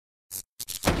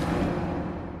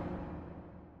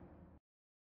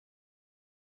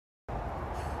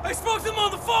I spoke to them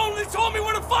on the phone and they told me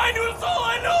where to find you. That's all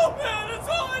I know, man. That's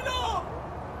all I know.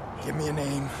 Give me a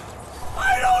name.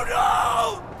 I don't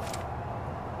know!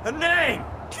 A name!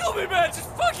 Kill me, man! Just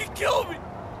fucking kill me!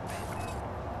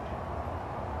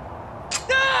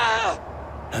 Ah!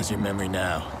 How's your memory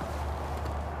now?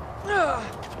 Ah!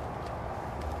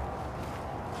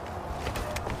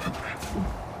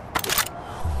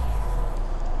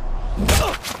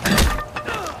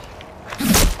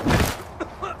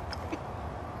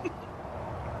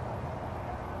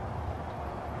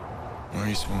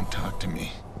 Maurice won't talk to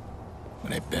me,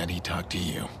 but I bet he talked to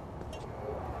you.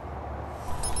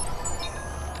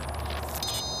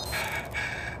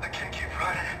 I can't keep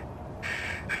running.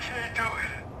 I can't do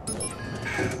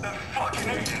it. That fucking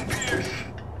Agent Pierce.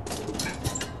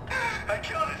 I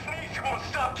killed his niece. He won't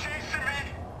stop chasing me.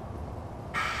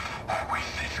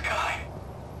 Where's this guy?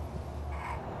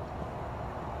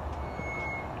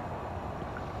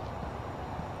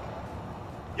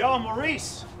 Yo,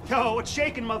 Maurice! Yo, what's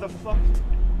shaking, motherfucker?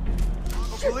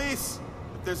 Police!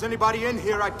 If there's anybody in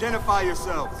here, identify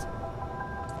yourselves.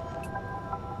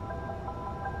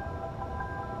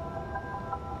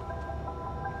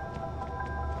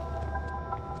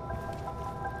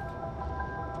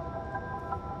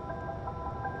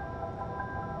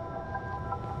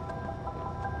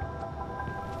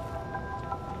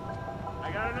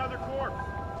 I got another corpse.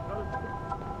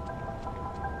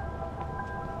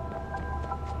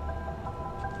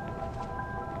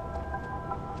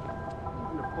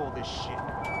 Pull this shit.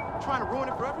 Trying to ruin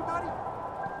it for everybody?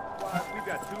 We've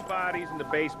got 2 bodies in the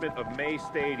basement of May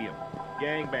Stadium.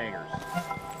 Gangbangers.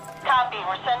 Copy.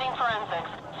 We're sending forensics.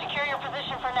 Secure your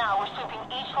position for now. We're sweeping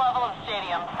each level of the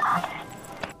stadium.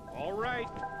 All right.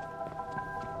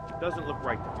 Doesn't look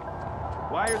right to me.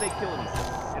 Why are they killing each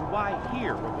other? And why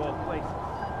here, of all places?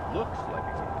 Looks like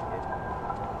a gang hit.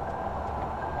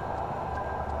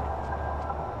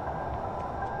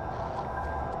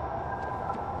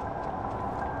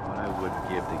 What I wouldn't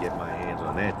give to get my hands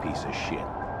on that piece of shit.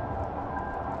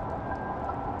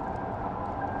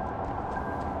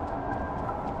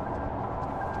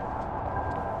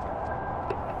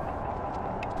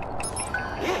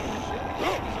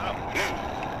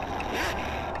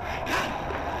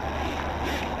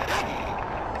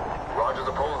 Rogers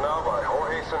opposed now by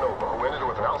Jorge Sanova, who ended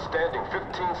with an outstanding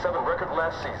 15-7 record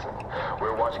last season.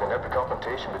 We're watching an epic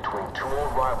confrontation between 2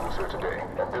 old rivals here today,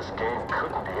 and this game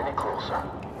couldn't be any closer.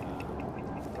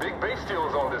 Big Base Steel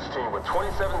is on this team with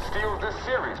 27 steals this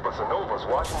series, but Sanova's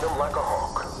watching them like a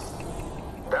hawk.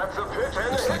 That's a pitch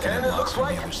and a hit, and it looks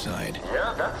like... the other side.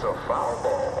 Yeah, that's a foul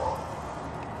ball.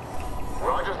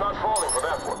 Rogers not falling for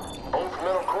that one. Both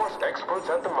men, of course, experts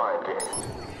at the mind game.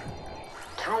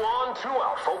 2 on, 2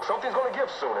 out, folks. Something's gonna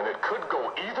give soon, and it could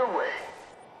go either way.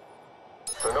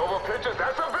 Sanova pitches.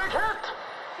 That's a big hit!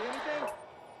 See anything?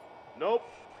 Nope.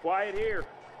 Quiet here.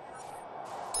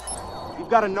 We've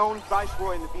got a known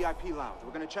Viceroy in the VIP lounge.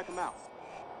 We're gonna check him out.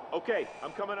 Okay,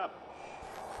 I'm coming up.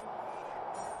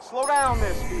 Slow down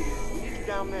there, Speedy. We need you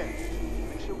down there.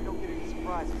 Make sure we don't get any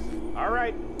surprises. All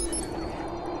right.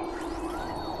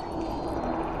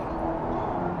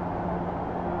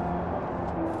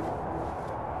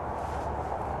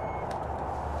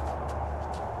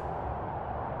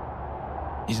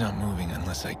 He's not moving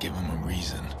unless I give him a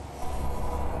reason.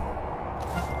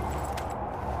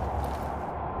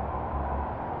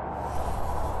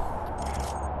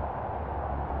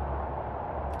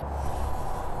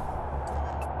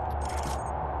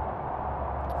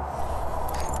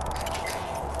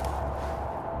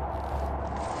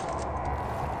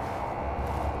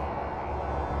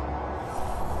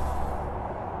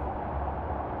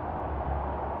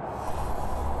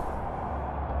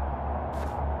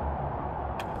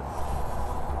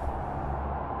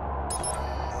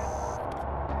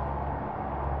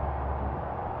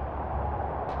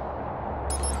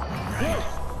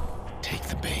 Take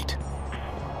the bait.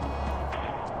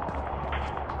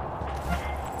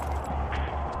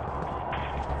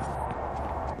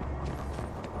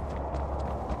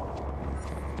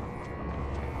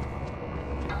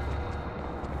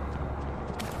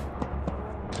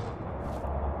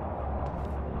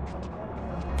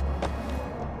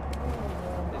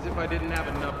 As if I didn't have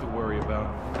enough to worry about.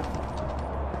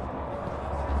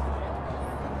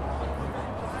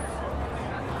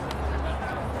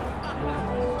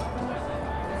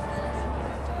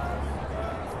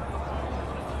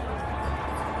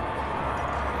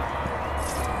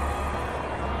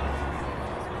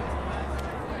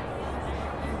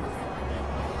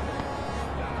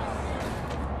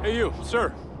 Hey, you,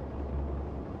 sir.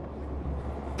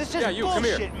 This is Yeah, you, come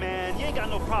here. bullshit, man. You ain't got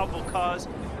no probable cause.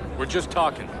 We're just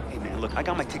talking. Hey, man, look, I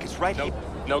got my tickets right here.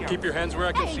 No, keep your hands where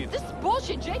I can see Hey, them. this is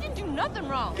bullshit. Jay didn't do nothing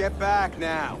wrong. Get back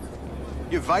now.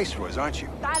 You're viceroys, aren't you?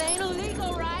 That ain't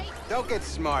illegal, right? Don't get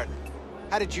smart.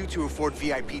 How did you two afford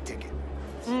VIP ticket?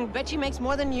 Bet she makes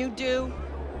more than you do.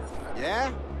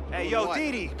 Yeah? Hey, yo,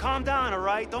 Didi, calm down, all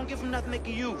right? Don't give him nothing they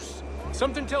can use.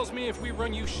 Something tells me if we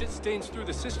run you shit stains through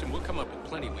the system, we'll come up with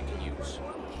plenty we can use.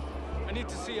 I need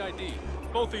to see ID.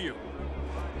 Both of you.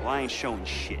 Well, I ain't showing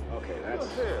shit. Okay, that's...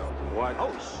 What?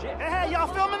 Oh, shit. Hey,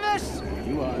 y'all filming this?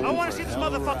 I want to see this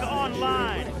motherfucker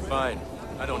online. Fine.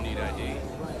 I don't need ID.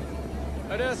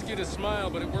 I'd ask you to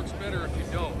smile, but it works better if you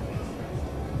don't.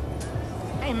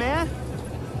 Hey, man.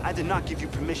 I did not give you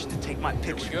permission to take my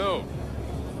Here we picture. go.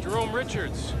 Jerome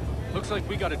Richards. Looks like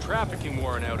we got a trafficking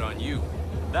warrant out on you.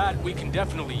 That we can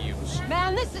definitely use.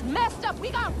 Man, this is messed up.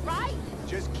 We got right.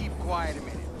 Just keep quiet a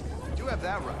minute. You have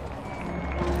that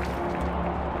right.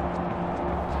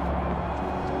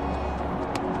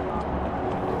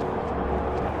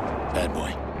 Bad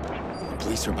boy. The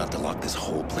police are about to lock this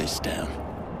whole place down.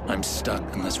 I'm stuck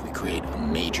unless we create a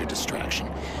major distraction.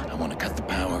 I want to cut the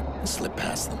power and slip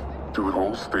past them. To the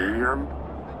whole stadium?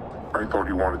 I thought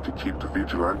you wanted to keep the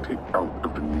vigilante out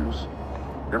of the news.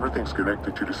 Everything's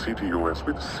connected to the CTOS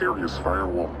with a serious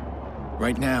firewall.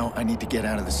 Right now, I need to get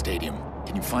out of the stadium.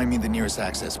 Can you find me the nearest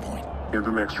access point? In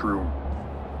the next room.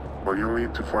 But you'll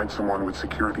need to find someone with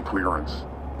security clearance.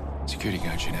 Security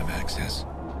guard should have access.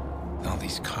 With all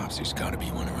these cops, there's gotta be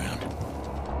one around.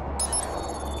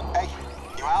 Hey,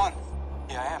 you Alan?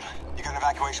 Yeah, I am. You got an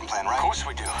evacuation plan, right? Of course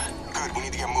we do. Good, we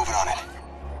need to get moving on it.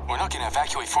 We're not gonna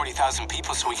evacuate 40,000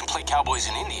 people so we can play cowboys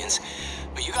and Indians.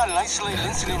 But you got an isolated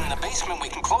incident in the basement, we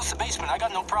can close the basement. I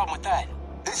got no problem with that.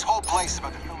 This whole place is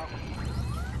about to fill up.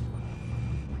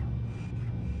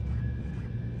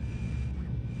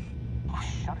 Oh,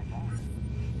 shut it down.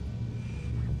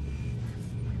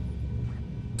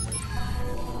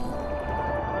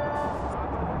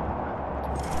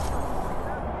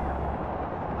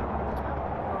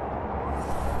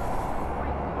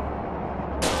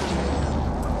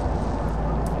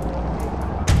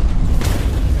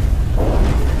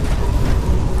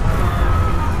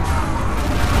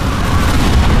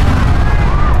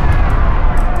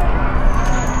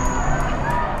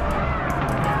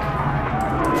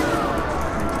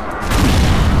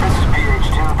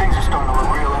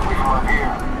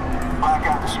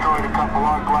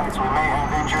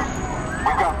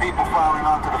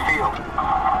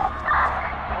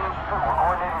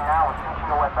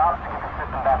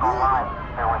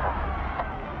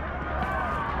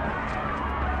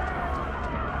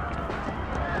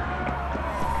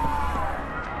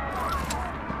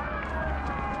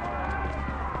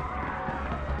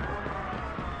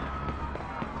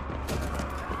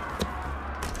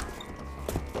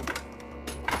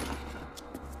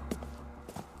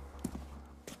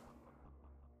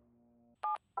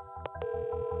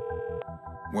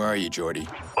 Where are you, Jordy?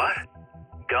 What?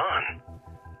 Gone.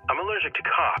 I'm allergic to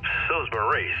cops, so's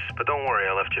Maurice, but don't worry,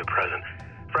 I left you a present.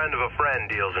 Friend of a friend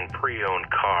deals in pre-owned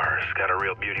cars. Got a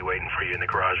real beauty waiting for you in the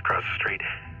garage across the street.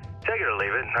 Take it or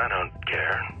leave it, I don't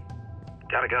care.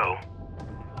 Gotta go.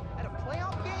 At a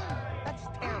playoff game? That's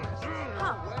terrorist.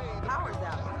 Huh. Power's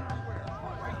out.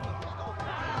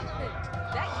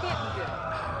 That can't be good.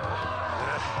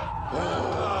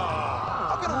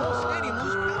 How can a whole stadium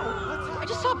lose power? I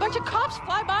just saw a bunch of cops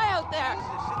fly by out there.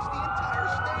 It's the entire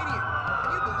stadium.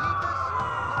 Can you believe this?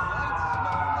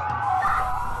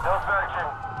 No searching.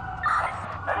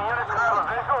 Any units have a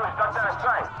visual is ducked out of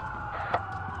sight.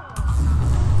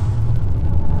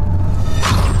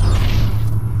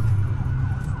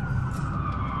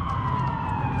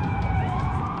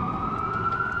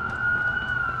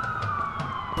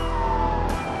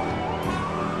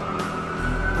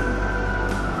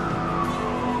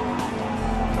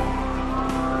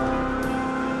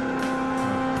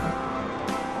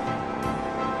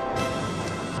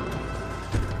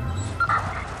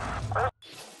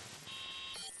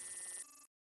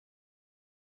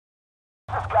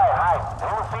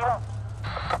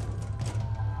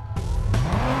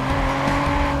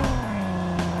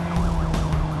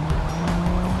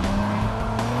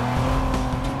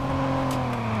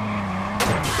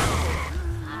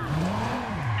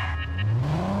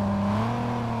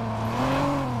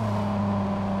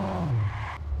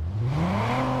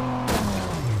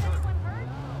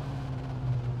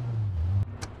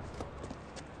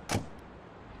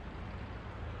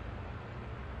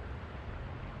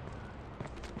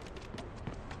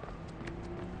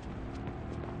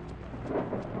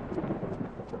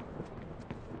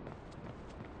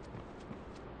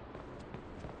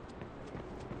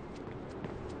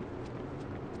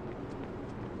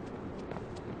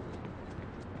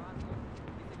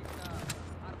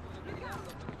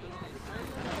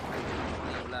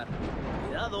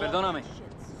 Perdóname.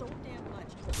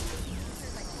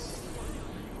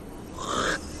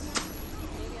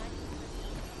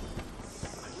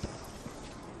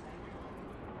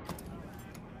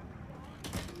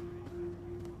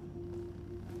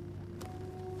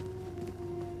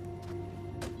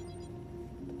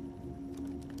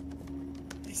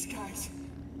 These guys.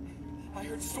 I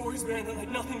heard stories, man, that like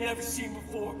nothing I've ever seen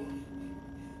before.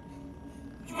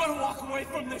 You gotta walk away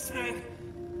from this, man.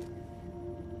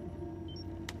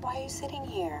 Why are you sitting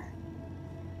here?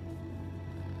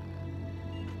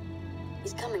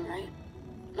 He's coming, right?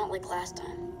 Not like last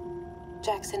time.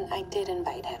 Jackson, I did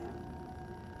invite him.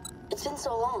 It's been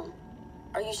so long.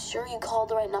 Are you sure you called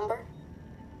the right number?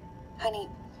 Honey,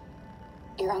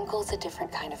 your uncle's a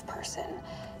different kind of person.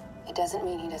 It doesn't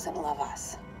mean he doesn't love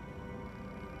us.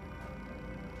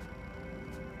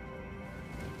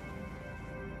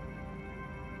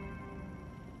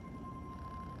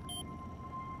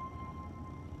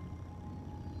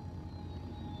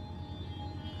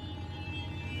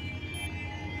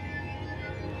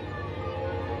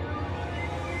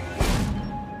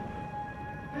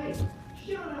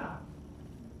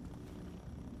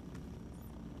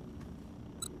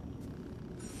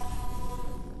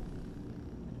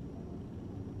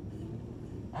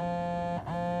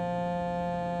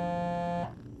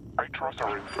 I trust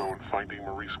our info in finding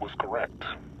Maurice was correct.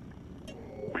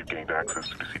 We've gained access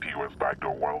to the CTOS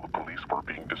backdoor while the police were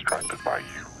being distracted by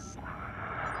you.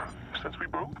 Since we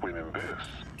both win in this,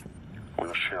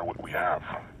 we'll share what we have.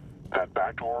 That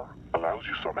backdoor allows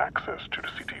you some access to the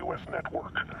CTOS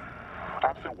network.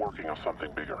 I'm still working on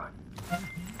something bigger.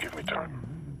 Give me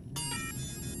time.